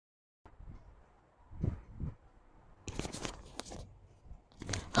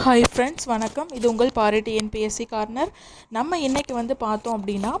Hi friends, வணக்கம். இது உங்கள் part2 NPSC கார்னர். நம்ம இன்றைக்கி பார்த்தோம்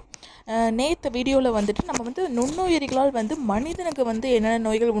அப்படின்னா, நேற்று வீடியோவில் நம்ம நுண்ணுயிரிகளால் மனிதனுக்கு என்னென்ன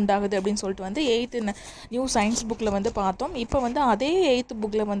நோய்கள் உண்டாகுது அப்படின்னு சொல்லிட்டு 8th நியூ சயின்ஸ் புக்கில் பார்த்தோம். இப்போ அதே 8th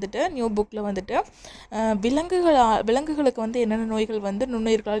புக்கில் நியூ புக்கில் விலங்குகளுக்கு என்னென்ன நோய்கள்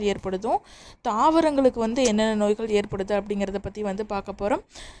நுண்ணுயிர்களால் ஏற்படுதும், தாவரங்களுக்கு என்னென்ன நோய்கள் ஏற்படுது அப்படிங்கிறத பற்றி பார்க்க போகிறோம்.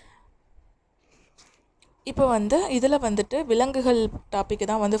 இப்போ இதில் விலங்குகள் டாப்பிக்கு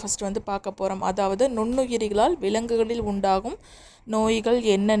தான் ஃபஸ்ட்டு பார்க்க போகிறோம். அதாவது நுண்ணுயிரிகளால் விலங்குகளில் உண்டாகும் நோய்கள்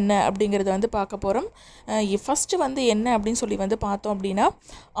என்னென்ன அப்படிங்கிறத பார்க்க போகிறோம். ஃபஸ்ட்டு என்ன அப்படின்னு சொல்லி பார்த்தோம் அப்படின்னா,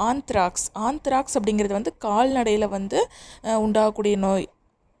 ஆந்த்ராக்ஸ் அப்படிங்கிறது கால்நடையில் உண்டாகக்கூடிய நோய்.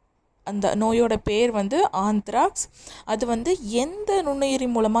 அந்த நோயோட பேர் ஆந்த்ராக்ஸ். அது எந்த நுண்ணுயிரி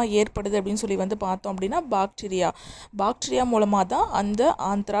மூலமாக ஏற்படுது அப்படின்னு சொல்லி பார்த்தோம் அப்படின்னா, பாக்டீரியா மூலமாக தான் அந்த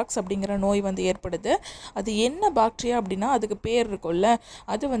ஆந்த்ராக்ஸ் அப்படிங்கிற நோய் ஏற்படுது. அது என்ன பாக்டீரியா அப்படின்னா, அதுக்கு பேர் இருக்கும்ல,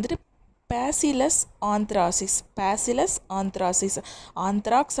 அது பேசிலஸ் ஆந்த்ராசிஸ்.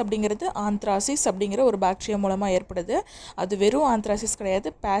 ஆந்த்ராக்ஸ் அப்படிங்கிறது ஆந்த்ராசிஸ் அப்படிங்கிற ஒரு பாக்டீரியா மூலமாக ஏற்படுது. அது வெறும் ஆந்த்ராசிஸ் கிடையாது,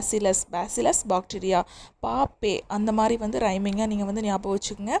 பேசிலஸ் பாக்டீரியா, பாப்பே அந்த மாதிரி ரைமிங்காக நீங்கள் ஞாபகம்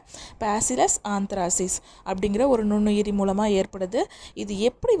வச்சுக்கோங்க. பேசிலஸ் ஆந்த்ராசிஸ் அப்படிங்கிற ஒரு நுண்ணுயிரி மூலமாக ஏற்படுது. இது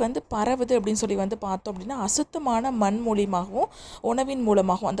எப்படி பரவுது அப்படின்னு சொல்லி பார்த்தோம் அப்படின்னா, அசுத்தமான மண் மூலியமாகவும் உணவின்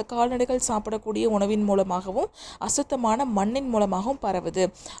மூலமாகவும், அந்த கால்நடைகள் சாப்பிடக்கூடிய உணவின் மூலமாகவும் அசுத்தமான மண்ணின் மூலமாகவும் பரவுது.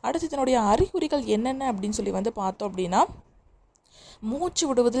 அடுத்து இதனுடைய அறிகுறிகள் என்னென்ன அப்படின்னு சொல்லி பார்த்தோம் அப்படின்னா, மூச்சு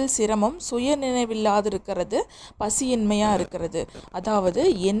விடுவதில் சிரமம், சுய நினைவில்லாது இருக்கிறது, பசியின்மையாக இருக்கிறது. அதாவது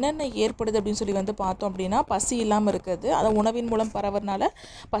என்னென்ன ஏற்படுது அப்படின்னு சொல்லி பார்த்தோம் அப்படின்னா, பசி இல்லாமல் இருக்கிறது. அதை உணவின் மூலம் பரவறனால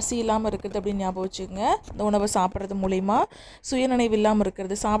பசி இல்லாமல் இருக்கிறது அப்படின்னு ஞாபகம் வச்சுக்கோங்க. இந்த உணவை சாப்பிட்றது மூலிமா சுயநினைவு இல்லாமல்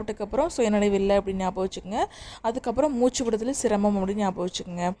இருக்கிறது, சாப்பிட்டதுக்கப்புறம் சுயநினைவு இல்லை அப்படின்னு ஞாபகம் வச்சுக்கோங்க. அதுக்கப்புறம் மூச்சு விடுவதில் சிரமம் அப்படின்னு ஞாபகம்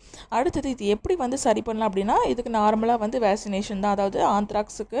வச்சுக்கோங்க. அடுத்தது இது எப்படி சரி பண்ணலாம் அப்படின்னா, இதுக்கு நார்மலாக வேக்சினேஷன் தான். அதாவது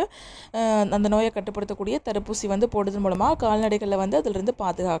ஆந்த்ராக்ஸுக்கு அந்த நோயை கட்டுப்படுத்தக்கூடிய தடுப்பூசி போடுறது மூலமாக கால்நடைகளில் அதிலிருந்து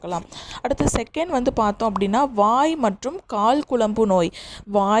பாதுகாக்கலாம். அடுத்து செகண்ட் பார்த்தோம் அப்படின்னா, வாய் மற்றும் கால் குழம்பு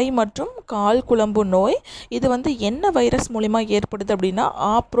நோய். இது என்ன வைரஸ் மூலிமா ஏற்படுது அப்படின்னா,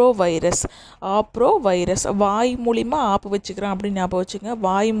 ஆப்ரோ வைரஸ். வாய் மூலிமா ஆப்பு வச்சுக்கிறான் அப்படின்னு ஞாபகம் வச்சுங்க.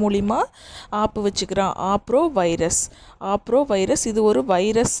 வாய் மூலிமா ஆப்பு வச்சுக்கிறான், ஆப்ரோ வைரஸ். இது ஒரு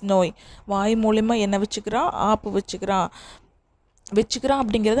வைரஸ் நோய். வாய் மூலிமா என்ன வச்சுக்கிறான், ஆப்பு வச்சுக்கிறான்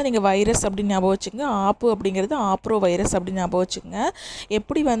அப்படிங்கிறத நீங்கள் வைரஸ் அப்படின்னு ஞாபகம் வச்சுக்கோங்க. ஆப்பு அப்படிங்கிறது ஆப்ரோ வைரஸ் அப்படின்னு ஞாபகம் வச்சுக்கோங்க.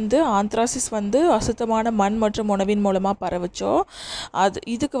 எப்படி ஆந்த்ராசிஸ் அசுத்தமான மண் மற்றும் உணவின் மூலமாக பரவுச்சோ,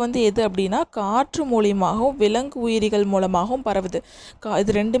 இதுக்கு எது அப்படின்னா, காற்று மூலியமாகவும் விலங்கு உயிரிகள் மூலமாகவும் பரவுது.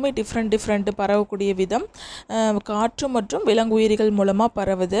 இது ரெண்டுமே டிஃப்ரெண்ட் பரவக்கூடிய விதம். காற்று மற்றும் விலங்கு உயிரிகள் மூலமாக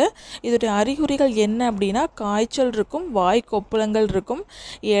பரவுது. இதோடைய அறிகுறிகள் என்ன அப்படின்னா, காய்ச்சல் இருக்கும், வாய் கொப்புளங்கள் இருக்கும்,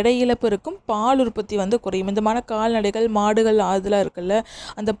 எடை இழப்பு இருக்கும், பால் உற்பத்தி குறையும். இந்த மாதிரி கால்நடைகள், மாடுகள் அதில் இருக்குல்ல,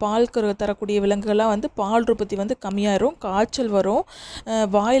 அந்த பால் தரக்கூடிய விலங்குகள்லாம் பால் உற்பத்தி கம்மியாயிரும், காய்ச்சல் வரும்,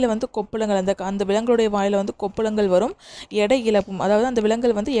 வாயில் கொப்புளங்கள், அந்த விலங்குடைய வாயில் கொப்புளங்கள் வரும், எடை இழப்பும், அதாவது அந்த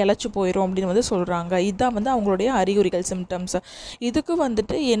விலங்குகள் இழைச்சி போயிடும் அப்படின்னு சொல்கிறாங்க. இதுதான் அவங்களுடைய அறிகுறிகள், சிம்டம்ஸ். இதுக்கு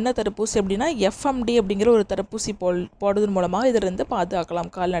என்ன தடுப்பூசி அப்படின்னா, FMD அப்படிங்கிற ஒரு தடுப்பூசி போடுவதன் மூலமாக இதிலிருந்து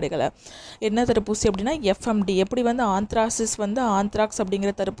பாதுகாக்கலாம் கால்நடைகளை. என்ன தடுப்பூசி அப்படின்னா FMD. எப்படி ஆந்த்ராக்ஸ்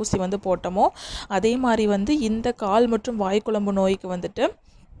அப்படிங்கிற தடுப்பூசி போட்டோமோ, அதே மாதிரி இந்த கால் மற்றும் வாய்க்குழம்பு நோய்க்கு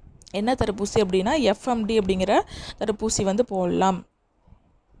என்ன தடுப்பூசி அப்படின்னா FMD அப்படிங்கிற தடுப்பூசி போடலாம்.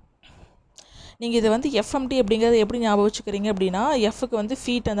 நீங்கள் இதை FMD அப்படிங்கிறத எப்படி ஞாபகம் வச்சுக்கிறீங்க அப்படின்னா, Fக்கு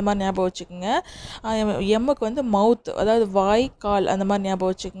ஃபீட் அந்த மாதிரி ஞாபகம் வச்சுக்கோங்க, Mக்கு மவுத், அதாவது வாய், கால் அந்த மாதிரி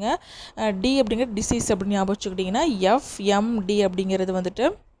ஞாபகம் வச்சுக்கோங்க. D அப்படிங்கிற டிசீஸ் அப்படின்னு ஞாபகம் வச்சுக்கிட்டிங்கன்னா FMD அப்படிங்கிறது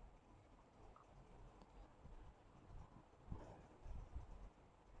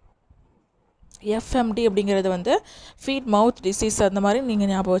FMD அப்படிங்கிறது ஃபீட் மவுத் டிசீஸ் அந்த மாதிரி நீங்கள்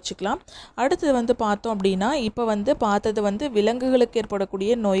ஞாபகம் வச்சுக்கலாம். அடுத்தது பார்த்தோம் அப்படின்னா, இப்போ பார்த்தது விலங்குகளுக்கு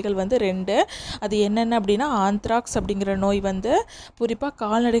ஏற்படக்கூடிய நோய்கள் 2. அது என்னென்ன அப்படின்னா, ஆந்த்ராக்ஸ் அப்படிங்கிற நோய் குறிப்பாக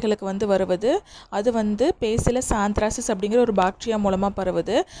கால்நடைகளுக்கு வருவது. அது பேசிலஸ் ஆந்த்ராசிஸ் அப்படிங்கிற ஒரு பாக்டீரியா மூலமாக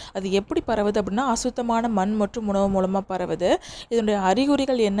பரவுது. அது எப்படி பரவுது அப்படின்னா, அசுத்தமான மண் மற்றும் உணவு மூலமாக பரவுது. இதனுடைய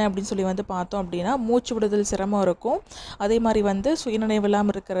அறிகுறிகள் என்ன அப்படின்னு சொல்லி பார்த்தோம் அப்படின்னா, மூச்சு விடுதல் சிரமம் இருக்கும், அதே மாதிரி சுயநினைவு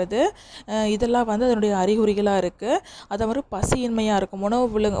இல்லாமல் இருக்கிறது, இதெல்லாம் அதனுடைய அறிகுறிகளாக இருக்குது. அதை பசியின்மையாக இருக்கும்,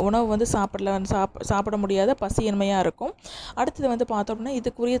 உணவு சாப்பிட முடியாத பசியின்மையாக இருக்கும். அடுத்தது பார்த்தோம் அப்படின்னா,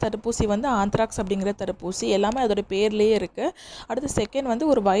 இதுக்குரிய தடுப்பூசி ஆந்த்ராக்ஸ் அப்படிங்கிற தடுப்பூசி. எல்லாமே அதோடைய பேர்லேயே இருக்குது. அடுத்து செகண்ட்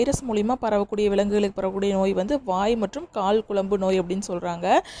ஒரு வைரஸ் மூலிமா பரவக்கூடிய விலங்குகளுக்கு பரவக்கூடிய நோய் வாய் மற்றும் கால் குழம்பு நோய் அப்படின்னு சொல்கிறாங்க.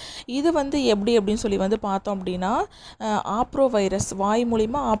 இது எப்படி அப்படின்னு சொல்லி பார்த்தோம் அப்படின்னா, ஆப்ரோ வைரஸ். வாய்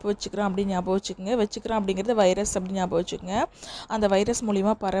மூலிமா ஆப்பு வச்சுக்கிறான் அப்படின்னு ஞாபகம் வச்சுக்கிறேன் அப்படிங்கிறது வைரஸ் அப்படின்னு ஞாபகம் வச்சுக்கோங்க. அந்த வைரஸ்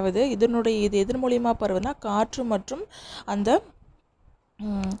மூலிமா பரவுது. இது எதன் மூலிமா பரவுதுன்னா, காற்று மற்றும் அந்த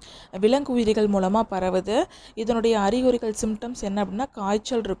விலங்கு உயிரிகள் மூலமாக பரவுது. இதனுடைய அறிகுறிகள் சிம்டம்ஸ் என்ன அப்படின்னா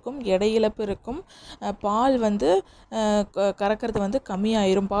காய்ச்சல் இருக்கும், எடை இழப்பு இருக்கும், பால் வந்து கறக்கிறது வந்து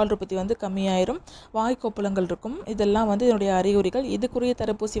கம்மியாயிரும், பால் உற்பத்தி வந்து கம்மியாயிரும், வாய்க்கொப்பளங்கள் இருக்கும். இதெல்லாம் வந்து இதனுடைய அறிகுறிகள். இதுக்குரிய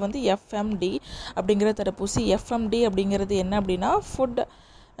தடுப்பூசி வந்து எஃப்எம்டி அப்படிங்கிற தடுப்பூசி. எஃப்எம்டி அப்படிங்கிறது என்ன அப்படின்னா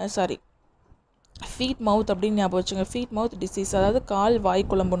ஃபீட் மவுத் அப்படின்னு ஞாபகம் வச்சுங்க. ஃபீட் மவுத் டிசீஸ், அதாவது கால்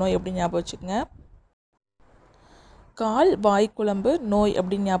வாய்க்குழம்பு நோய் அப்படின்னு ஞாபகம் வச்சுக்கோங்க. கால் வாய்க்குழம்பு நோய்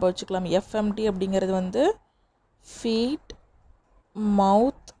அப்படின்னு ஞாபகம் வச்சுக்கலாம். எஃப்எம்டி அப்படிங்கிறது வந்து ஃபீட்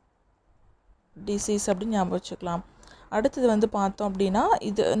மவுத் டிசீஸ் அப்படின்னு ஞாபகம் வச்சுக்கலாம். அடுத்தது வந்து பார்த்தோம் அப்படின்னா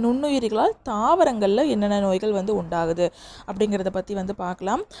இது நுண்ணுயிரிகளால் தாவரங்களில் என்னென்ன நோய்கள் வந்து உண்டாகுது அப்படிங்கிறத பற்றி வந்து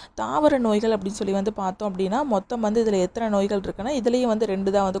பார்க்கலாம். தாவர நோய்கள் அப்படின்னு சொல்லி வந்து பார்த்தோம் அப்படின்னா மொத்தம் வந்து இதில் எத்தனை நோய்கள் இருக்குன்னா இதுலேயும் வந்து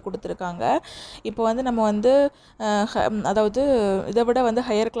 2 தான் வந்து கொடுத்துருக்காங்க. இப்போ வந்து நம்ம வந்து அதாவது இதை விட வந்து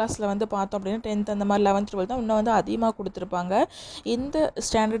ஹையர் கிளாஸில் வந்து பார்த்தோம் அப்படின்னா 10th அந்த மாதிரி 11th 12th தான் இன்னும் வந்து அதிகமாக கொடுத்துருப்பாங்க. இந்த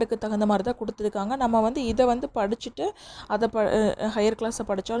ஸ்டாண்டர்டுக்கு தகுந்த மாதிரி தான் கொடுத்துருக்காங்க. நம்ம வந்து இதை வந்து படிச்சுட்டு அதை ஹையர் கிளாஸை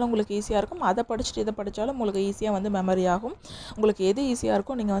படித்தாலும் உங்களுக்கு ஈஸியாக இருக்கும், அதை படிச்சுட்டு இதை படித்தாலும் உங்களுக்கு ஈஸியாக வந்து மெமரி ஆகும். உங்களுக்கு எது ஈஸியாக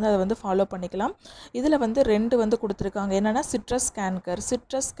இருக்கும் நீங்கள் வந்து அதை வந்து ஃபாலோ பண்ணிக்கலாம். இதில் வந்து 2 வந்து கொடுத்துருக்காங்க. என்னென்னா சிட்ரஸ்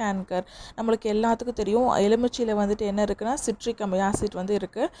கேன்கர் நம்மளுக்கு எல்லாத்துக்கும் தெரியும். எலுமிச்சையில் வந்துட்டு என்ன இருக்குன்னா சிட்ரிக் ஆசிட் வந்து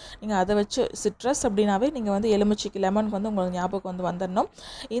இருக்குது. நீங்கள் அதை வச்சு சிட்ரஸ் அப்படின்னாவே நீங்கள் வந்து எலுமிச்சைக்கு லெமனுக்கு வந்து உங்களுக்கு ஞாபகம் வந்து வந்துடணும்.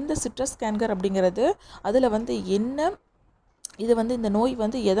 இந்த சிட்ரஸ் கேன்கர் அப்படிங்கிறது அதில் வந்து என்ன இது வந்து இந்த நோய்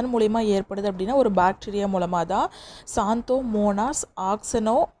வந்து எதன் மூலமாக ஏற்படுது அப்படின்னா ஒரு பாக்டீரியா மூலமாக தான். சாந்தோமோனாஸ்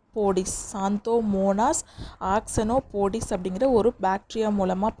ஆக்சனோபோடிஸ் அப்படிங்கிற ஒரு பாக்டீரியா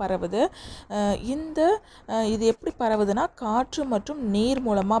மூலமாக பரவுது. இது எப்படி பரவுதுன்னா காற்று மற்றும் நீர்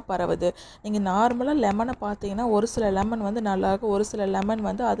மூலமாக பரவுது. நீங்கள் நார்மலாக லெமனை பார்த்தீங்கன்னா ஒரு சில லெமன் வந்து நல்லாயிருக்கும், ஒரு சில லெமன்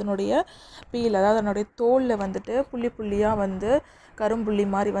வந்து அதனுடைய பீல், அதாவது அதனுடைய தோலில் வந்துட்டு புள்ளி புள்ளியாக வந்து கரும்புள்ளி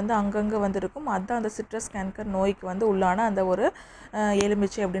மாதிரி வந்து அங்கங்கே வந்துருக்கும். அதுதான் அந்த சிட்ரஸ் கேன்கர் நோய்க்கு வந்து உள்ளான அந்த ஒரு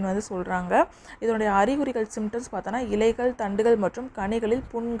எலுமிச்சை அப்படின்னு வந்து சொல்கிறாங்க. இதனுடைய அறிகுறிகள் சிம்டம்ஸ் பார்த்தோன்னா இலைகள், தண்டுகள் மற்றும் கனிகளில்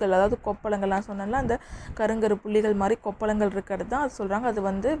புண்கள், அதாவது கொப்பளங்கள்லாம் சொன்னால அந்த கருங்கரு புள்ளிகள் மாதிரி கொப்பளங்கள் இருக்கிறது தான் அது சொல்கிறாங்க. அது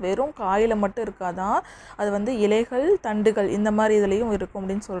வந்து வெறும் காயில் மட்டும் இருக்காதான், அது வந்து இலைகள், தண்டுகள் இந்த மாதிரி இதுலேயும் இருக்கும்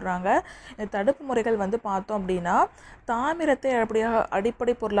அப்படின்னு சொல்கிறாங்க. தடுப்பு முறைகள் வந்து பார்த்தோம் அப்படின்னா தாமிரத்தை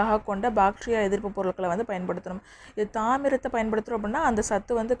அடிப்படை பொருளாக கொண்ட பாக்டீரியா எதிர்ப்பு பொருட்களை வந்து பயன்படுத்தணும். இது தாமிரத்தை பயன்படுத்துகிறோம் அப்படின்னா அந்த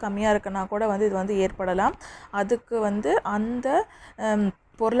சத்து வந்து கம்மியாக இருக்குன்னா கூட வந்து இது வந்து ஏற்படலாம். அதுக்கு வந்து அந்த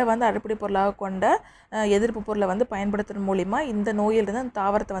பொருளை வந்து அடிப்படை பொருளாக கொண்ட எதிர்ப்பு பொருளை வந்து பயன்படுத்துறது மூலிமா இந்த நோயிலிருந்து அந்த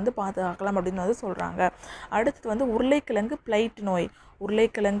தாவரத்தை வந்து பாதுகாக்கலாம் அப்படின்னு வந்து சொல்கிறாங்க. அடுத்தது வந்து உருளைக்கிழங்கு பிளைட்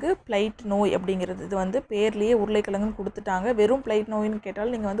நோய் அப்படிங்கிறது. இது வந்து பேர்லேயே உருளைக்கிழங்குன்னு கொடுத்துட்டாங்க. வெறும் பிளைட் நோயின்னு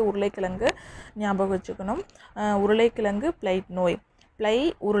கேட்டாலும் நீங்கள் வந்து உருளைக்கிழங்கு ஞாபகம் வச்சுக்கணும். உருளைக்கிழங்கு பிளைட் நோய்,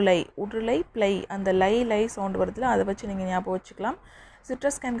 உருளை பிளை, அந்த லை சவுண்டு வருதுல அதை வச்சு நீங்கள் ஞாபகம் வச்சுக்கலாம்.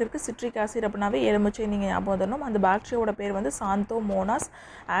 சிட்ரஸ் கேன்கருக்கு சிட்ரிக் ஆசிட் அப்படின்னாவே எலுமிச்சை நீங்கள் ஞாபகம் வந்துடணும். அந்த பாக்டீரியாவோட பேர் வந்து சாந்தோமோனாஸ்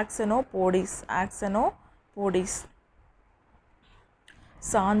ஆக்சனோபோடிஸ்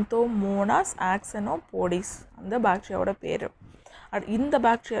அந்த பாக்டீரியாவோட பேர்.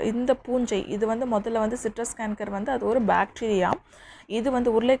 இந்த பூஞ்சை இது வந்து முதல்ல வந்து சிட்ரஸ் கேன்கர் வந்து அது ஒரு பாக்டீரியா. இது வந்து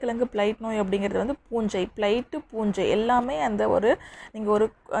உருளைக்கிழங்கு பிளைட் நோய் அப்படிங்கிறது வந்து பூஞ்சை எல்லாமே அந்த ஒரு நீங்கள் ஒரு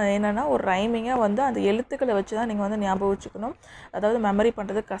என்னென்னா ஒரு ரைமிங்காக வந்து அந்த எழுத்துக்களை வச்சு தான் நீங்கள் வந்து ஞாபகம் வச்சுக்கணும். அதாவது மெமரி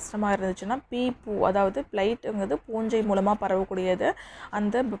பண்ணுறது கஷ்டமாக இருந்துச்சுன்னா பூ, அதாவது பிளைட்டுங்கிறது பூஞ்சை மூலமாக பரவக்கூடியது.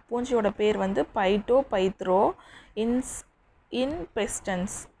 அந்த பூஞ்சையோட பேர் வந்து பைட்டோபைத்ரோ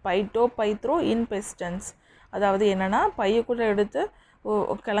இன்பெஸ்டன்ஸ். அதாவது என்னென்னா பையக்குள்ளே எடுத்து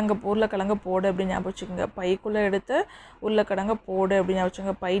உருளைக்கிழங்க போடு அப்படின்னு ஞாபகம் வச்சுக்கோங்க. பைக்குள்ளே எடுத்து உருளைக்கிழங்க போடு அப்படின்னு ஞாபகம்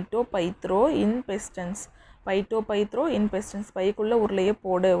வச்சுக்கோங்க. பைட்டோபைத்ரோ இன்பெஸ்டன்ஸ் பைக்குள்ளே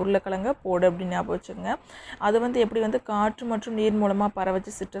உருளைக்கிழங்க போடு அப்படின்னு ஞாபகம் வச்சுக்கோங்க. அது வந்து எப்படி வந்து காற்று மற்றும் நீர் மூலமாக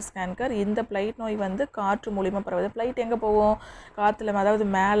பரவச்சு சிட்ரஸ் கேன்கர். இந்த பிளைட் நோய் வந்து காற்று மூலியமாக பரவுது. பிளைட் எங்கே போகும்? காற்றுல, அதாவது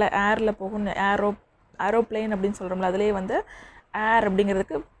மேலே ஏரில் போகும். ஏரோப்ளேன் அப்படின்னு சொல்கிறோம்ல, அதுலேயே வந்து ஏர்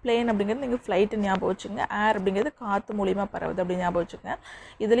அப்படிங்கிறதுக்கு பிளேன் அப்படிங்கிறது நீங்கள் ஃப்ளைட்டு ஞாபகம் வச்சுங்க. ஏர் அப்படிங்கிறது காற்று மூலியமாக பரவுது அப்படின்னு ஞாபகம் வச்சுங்க.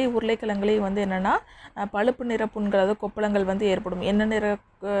 இதுலேயும் உருளைக்கிழங்குலேயும் வந்து என்னென்னா பழுப்பு நிற புண்கள், அதாவது கொப்பளங்கள் வந்து ஏற்படும்.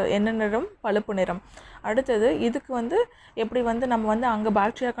 என்ன நிறம்? பழுப்பு நிறம். அடுத்தது இதுக்கு வந்து எப்படி வந்து நம்ம வந்து அங்கே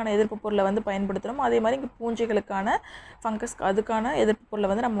பாக்டீரியாக்கான எதிர்ப்பு பொருளை வந்து பயன்படுத்துகிறோம், அதே மாதிரி இங்கே பூஞ்சைகளுக்கான ஃபங்கஸ் அதுக்கான எதிர்ப்பு பொருளை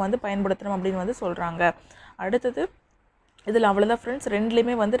வந்து நம்ம வந்து பயன்படுத்துகிறோம் அப்படின்னு வந்து சொல்கிறாங்க. அடுத்தது இதில் அவ்வளோதான் ஃப்ரெண்ட்ஸ்.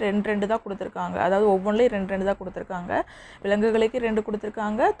 ரெண்டுலேயுமே வந்து 2 தான் கொடுத்துருக்காங்க. அதாவது ஒவ்வொன்றிலையும் 2 தான் கொடுத்துருக்காங்க. விலங்குகளுக்கு 2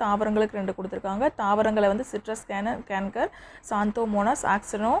 கொடுத்துருக்காங்க, தாவரங்களுக்கு 2 கொடுத்துருக்காங்க. தாவரங்களை வந்து சிட்ரஸ் கேன்கர், சாந்தோமோனாஸ்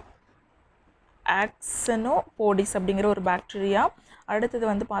ஆக்சனோபோடிஸ் அப்படிங்கிற ஒரு பாக்டீரியா. அடுத்தது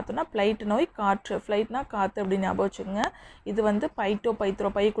வந்து பார்த்தோன்னா பிளைட் நோய், ஃப்ளைட்னா காற்று அப்படின்னு ஞாபகம் வச்சுக்கோங்க. இது வந்து பைட்டோபைத்ரோ,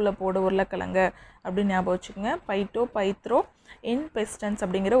 பைக்குள்ளே போடு உருளைக்கிழங்கு. அப்படின்னு ஞாபகம் வச்சுக்கோங்க. பைட்டோ பைத்ரோ இன்பெஸ்டன்ஸ்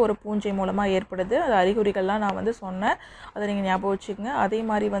அப்படிங்கிற ஒரு பூஞ்சை மூலமாக ஏற்படுது. அது அறிகுறிகள்லாம் நான் வந்து சொன்னேன், அதை நீங்கள் ஞாபகம் வச்சுக்கோங்க. அதே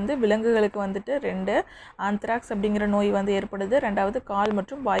மாதிரி வந்து விலங்குகளுக்கு வந்துட்டு 2 ஆந்த்ராக்ஸ் அப்படிங்கிற நோய் வந்து ஏற்படுது. 2வது கால்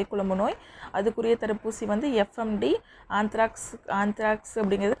மற்றும் வாய்க்குழம்பு நோய். அதுக்குரிய தடுப்பூசி வந்து எஃப்எம்டி ஆந்த்ராக்ஸ்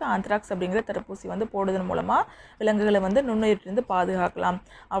அப்படிங்கிறதுக்கு ஆந்த்ராக்ஸ் அப்படிங்கிற தடுப்பூசி வந்து போடுவதன் மூலமாக விலங்குகளை வந்து நுண்ணுயிரிலிருந்து பாதுகாக்கலாம்.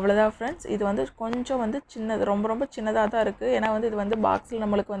 அவ்வளோதான் ஃப்ரெண்ட்ஸ். இது வந்து கொஞ்சம் வந்து சின்னது, ரொம்ப ரொம்ப சின்னதாக தான் இருக்குது. ஏன்னா வந்து இது வந்து பாக்ஸில்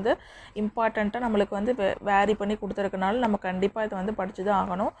நம்மளுக்கு வந்து இம்பார்ட்டண்ட்டாக நம்மளுக்கு வந்து வேரி பண்ணி கொடுத்துருக்கனால நம்ம கண்டிப்பாக இதை வந்து படித்து தான்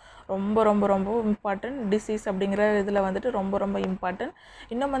ஆகணும். ரொம்ப ரொம்ப ரொம்ப இம்பார்ட்டன்ட். டிசீஸ் அப்படிங்கிற இதில் வந்துட்டு ரொம்ப ரொம்ப இம்பார்ட்டன்ட்.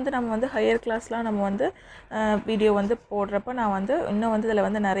 இன்னும் வந்து நம்ம வந்து ஹையர் கிளாஸ்லாம் நம்ம வந்து வீடியோ வந்து போடுறப்ப நான் வந்து இன்னும் வந்து இதில்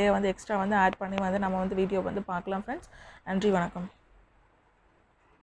வந்து நிறைய வந்து எக்ஸ்ட்ரா வந்து ஆட் பண்ணி வந்து நம்ம வந்து வீடியோ வந்து பார்க்கலாம் ஃப்ரெண்ட்ஸ். நன்றி, வணக்கம்.